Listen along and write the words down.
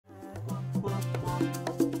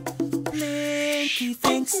Linky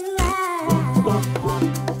thinks.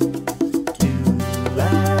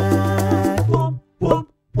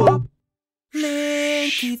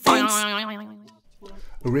 Linky thinks.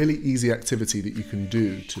 A really easy activity that you can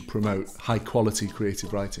do to promote high quality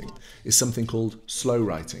creative writing is something called slow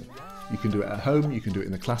writing. You can do it at home, you can do it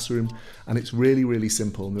in the classroom, and it's really, really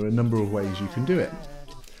simple, and there are a number of ways you can do it.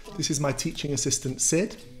 This is my teaching assistant,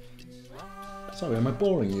 Sid. Sorry, am I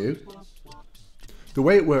boring you? The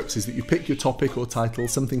way it works is that you pick your topic or title,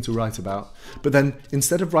 something to write about, but then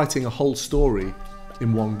instead of writing a whole story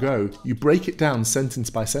in one go, you break it down sentence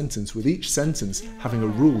by sentence, with each sentence having a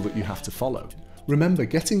rule that you have to follow. Remember,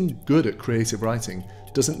 getting good at creative writing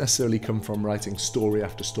doesn't necessarily come from writing story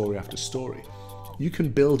after story after story. You can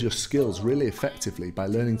build your skills really effectively by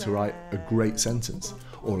learning to write a great sentence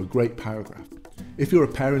or a great paragraph. If you're a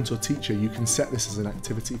parent or teacher, you can set this as an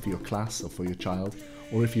activity for your class or for your child,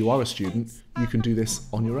 or if you are a student, you can do this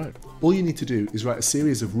on your own. All you need to do is write a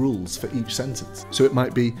series of rules for each sentence. So it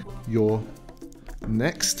might be, your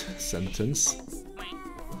next sentence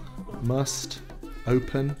must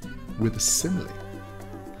open with a simile,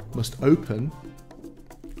 must open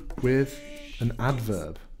with an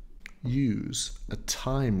adverb, use a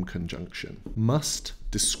time conjunction, must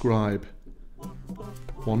describe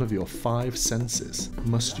one of your 5 senses,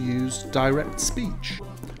 must use direct speech,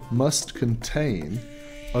 must contain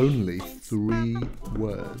only 3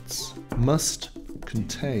 words, must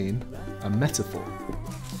contain a metaphor.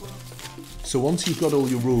 So once you've got all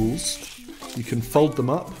your rules, you can fold them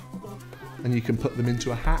up and you can put them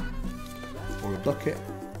into a hat or a bucket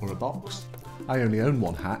or a box. I only own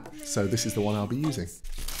one hat, so this is the one I'll be using.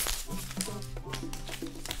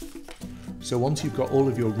 So once you've got all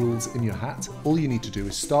of your rules in your hat, all you need to do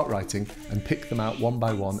is start writing and pick them out one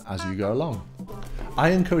by one as you go along. I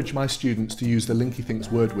encourage my students to use the Linky Thinks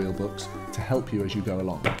word wheel books to help you as you go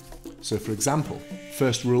along. So for example,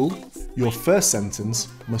 first rule, your first sentence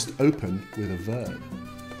must open with a verb.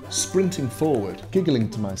 Sprinting forward, giggling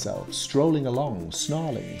to myself, strolling along,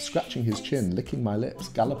 snarling, scratching his chin, licking my lips,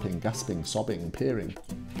 galloping, gasping, sobbing, peering.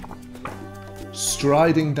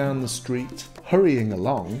 Striding down the street, hurrying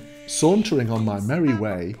along, sauntering on my merry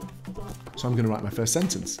way. So I'm going to write my first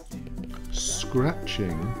sentence.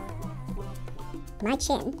 Scratching my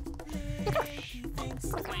chin.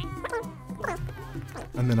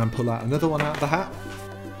 And then I pull out another one out of the hat.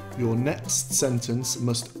 Your next sentence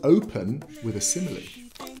must open with a simile.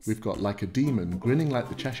 We've got like a demon, grinning like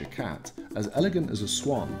the Cheshire Cat, as elegant as a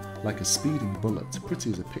swan, like a speeding bullet,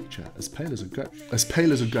 pretty as a picture, as pale as a ghost. As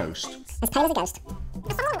pale as a ghost.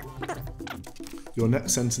 Your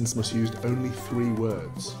next sentence must use only 3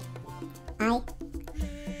 words. I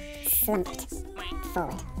slumped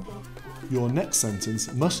forward. Your next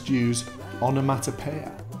sentence must use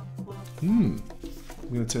onomatopoeia. I'm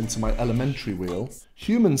going to turn to my elementary wheel.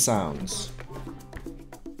 Human sounds.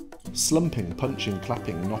 Slumping, punching,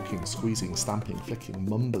 clapping, knocking, squeezing, stamping, flicking,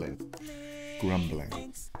 mumbling,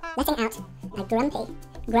 grumbling. Letting out a grumpy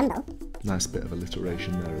grumble. Nice bit of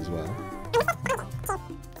alliteration there as well.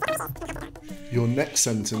 Your next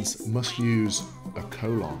sentence must use a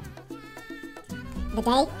colon. The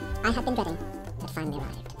day I have been dreading had finally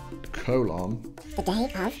arrived. Colon. The day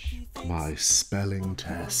of my spelling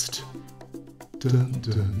test. Dun,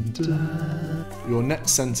 dun, dun. Your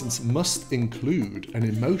next sentence must include an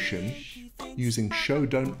emotion using show,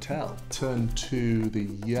 don't tell. Turn to the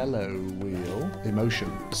yellow wheel.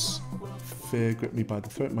 Emotions. Fear gripped me by the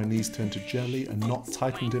throat, my knees turned to jelly, a knot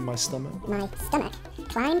tightened in my stomach. My stomach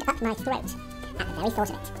climbed up my throat at the very thought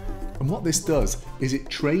of it. And what this does is it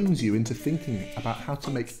trains you into thinking about how to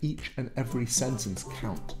make each and every sentence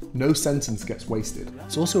count. No sentence gets wasted.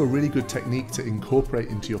 It's also a really good technique to incorporate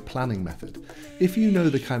into your planning method. If you know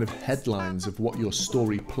the kind of headlines of what your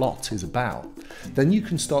story plot is about, then you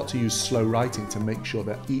can start to use slow writing to make sure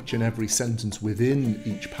that each and every sentence within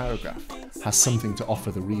each paragraph has something to offer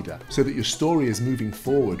the reader, so that your story is moving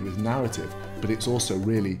forward with narrative, but it's also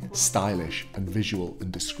really stylish and visual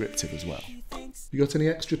and descriptive as well. You got any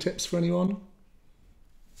extra tips for anyone?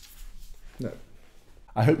 No.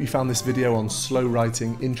 I hope you found this video on slow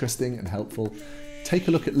writing interesting and helpful. Take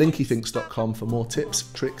a look at linkythinks.com for more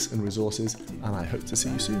tips, tricks and resources, and I hope to see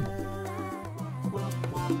you soon.